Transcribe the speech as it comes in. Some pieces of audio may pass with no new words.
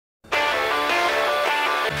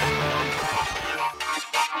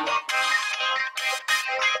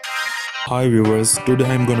Hi viewers, today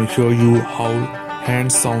I'm gonna show you how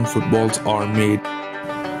hand-sound footballs are made.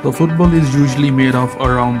 The football is usually made of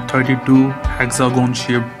around 32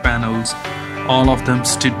 hexagon-shaped panels, all of them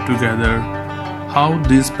stitched together. How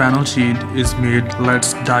this panel sheet is made,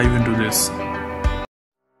 let's dive into this.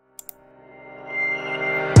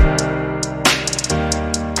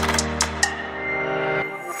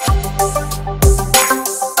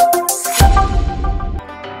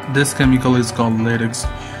 This chemical is called latex,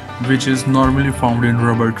 which is normally found in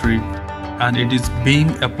rubber tree, and it is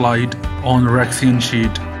being applied on Rexian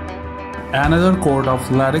sheet. Another coat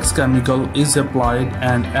of latex chemical is applied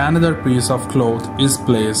and another piece of cloth is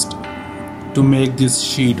placed to make this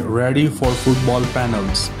sheet ready for football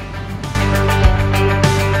panels.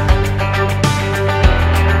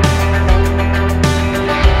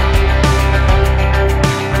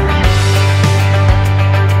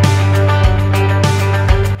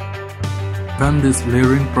 When this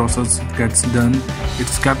layering process gets done,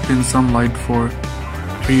 it's kept in sunlight for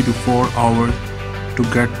 3 to 4 hours to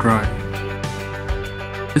get dry.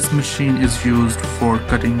 This machine is used for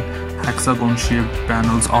cutting hexagon-shaped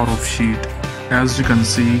panels out of sheet. As you can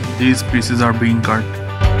see, these pieces are being cut.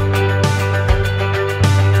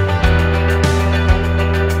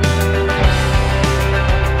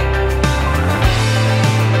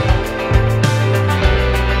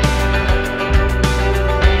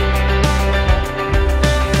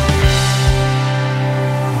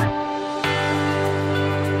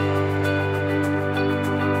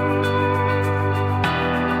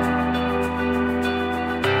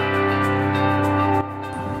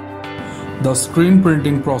 The screen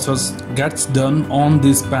printing process gets done on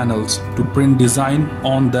these panels to print design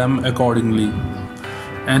on them accordingly.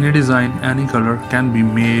 Any design, any color can be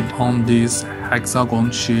made on these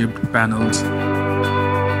hexagon-shaped panels.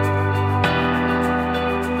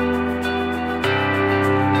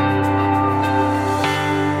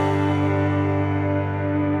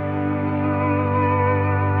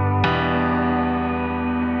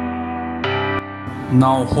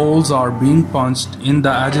 Now holes are being punched in the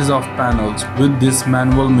edges of panels with this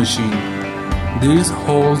manual machine. These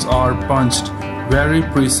holes are punched very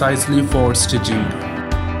precisely for stitching.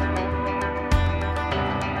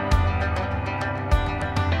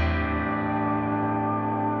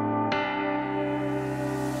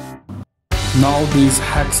 Now these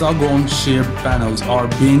hexagon-shaped panels are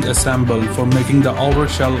being assembled for making the outer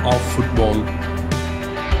shell of football.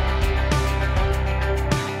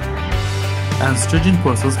 And stitching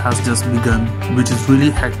process has just begun, which is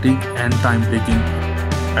really hectic and time-taking.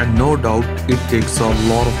 And no doubt it takes a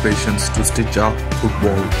lot of patience to stitch a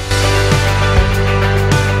football.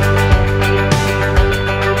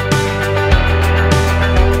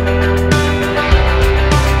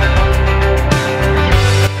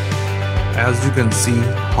 As you can see,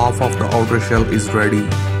 half of the outer shell is ready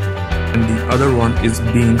and the other one is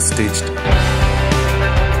being stitched.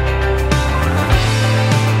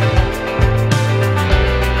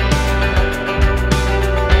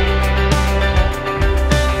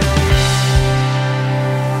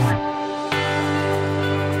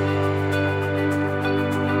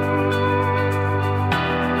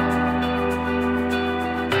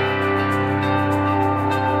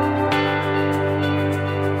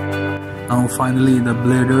 Now finally the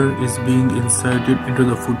bladder is being inserted into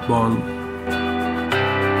the football.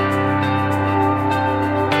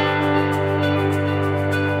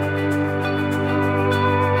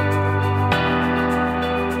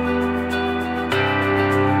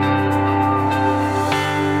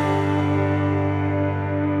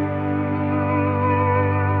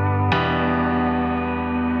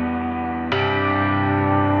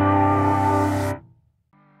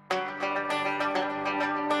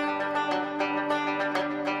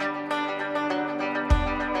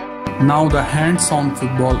 Now the hand-sound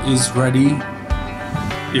football is ready.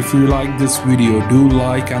 If you like this video, do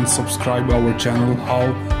like and subscribe our channel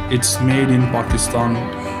How It's Made in Pakistan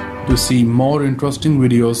to see more interesting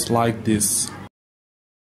videos like this.